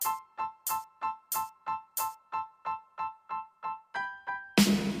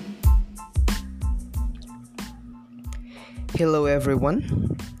Hello everyone,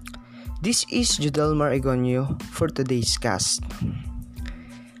 this is Judelmar Egonio for today's cast.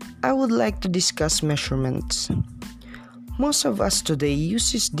 I would like to discuss measurements. Most of us today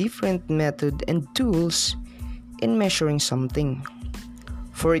uses different method and tools in measuring something.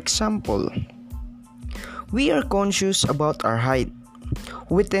 For example, we are conscious about our height.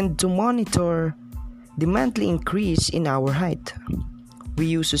 We tend to monitor the monthly increase in our height. We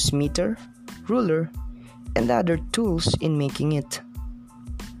use a meter, ruler, and other tools in making it.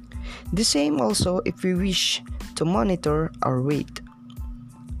 The same also if we wish to monitor our weight.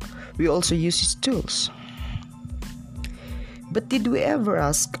 We also use these tools. But did we ever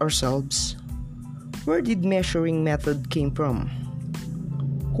ask ourselves, where did measuring method came from?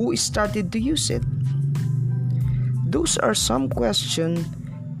 Who started to use it? Those are some questions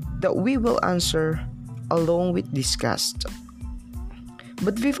that we will answer along with discussed.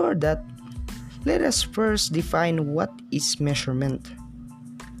 But before that, let us first define what is measurement.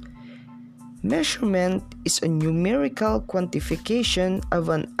 Measurement is a numerical quantification of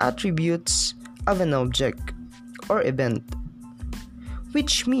an attributes of an object or event,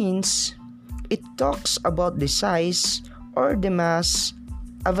 which means it talks about the size or the mass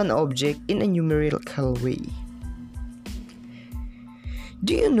of an object in a numerical way.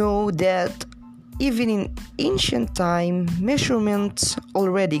 Do you know that even in ancient time, measurements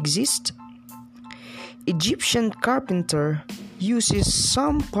already exist? Egyptian carpenter uses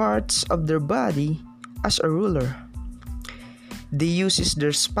some parts of their body as a ruler. They uses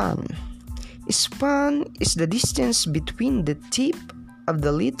their span. A span is the distance between the tip of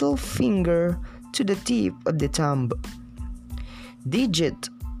the little finger to the tip of the thumb. Digit.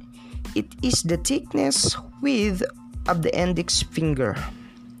 It is the thickness width of the index finger.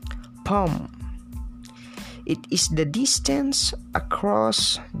 Palm. It is the distance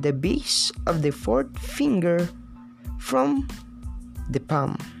across the base of the fourth finger from the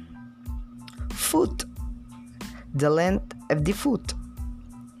palm. Foot, the length of the foot.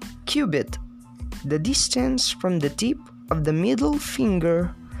 Cubit, the distance from the tip of the middle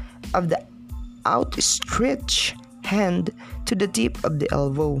finger of the outstretched hand to the tip of the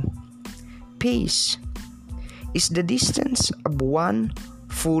elbow. Pace is the distance of one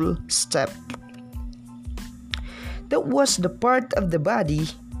full step. That was the part of the body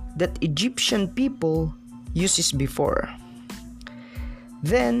that Egyptian people uses before.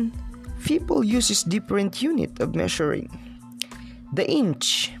 Then, people uses different unit of measuring. The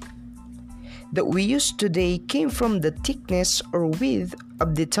inch that we use today came from the thickness or width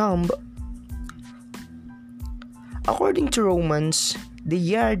of the thumb. According to Romans, the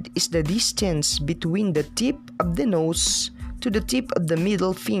yard is the distance between the tip of the nose to the tip of the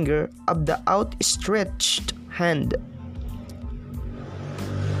middle finger of the outstretched hand.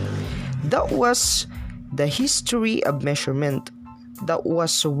 That was the history of measurement. That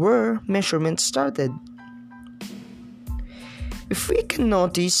was where measurement started. If we can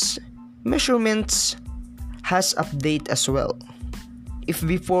notice, measurements has update as well. If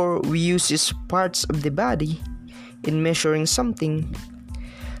before we uses parts of the body in measuring something,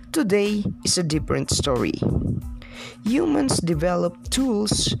 today is a different story. Humans develop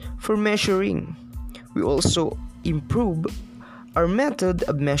tools for measuring. We also improve our method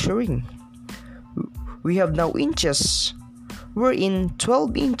of measuring. We have now inches, wherein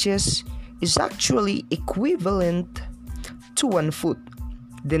 12 inches is actually equivalent to 1 foot.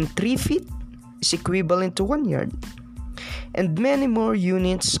 Then 3 feet is equivalent to 1 yard. And many more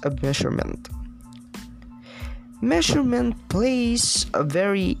units of measurement. Measurement plays a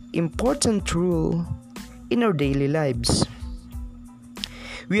very important role in our daily lives.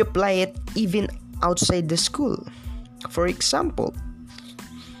 We apply it even outside the school. For example,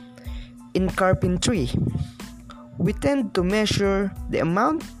 in carpentry, we tend to measure the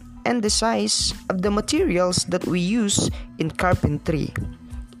amount and the size of the materials that we use in carpentry.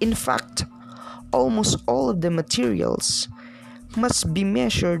 In fact, almost all of the materials must be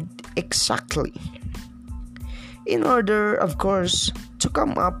measured exactly in order, of course, to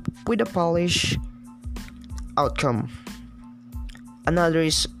come up with a polished outcome. Another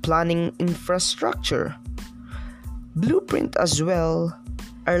is planning infrastructure. Blueprint as well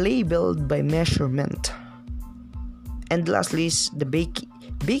are labeled by measurement. And lastly is the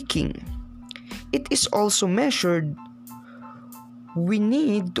baking. It is also measured. We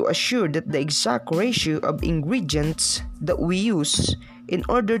need to assure that the exact ratio of ingredients that we use in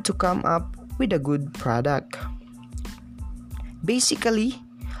order to come up with a good product. Basically,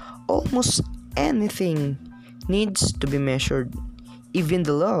 almost anything needs to be measured. Even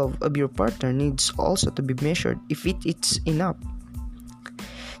the love of your partner needs also to be measured if it's enough.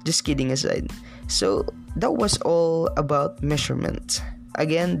 Just kidding aside. So, that was all about measurement.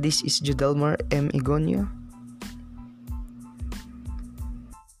 Again, this is Judelmar M. Igonio.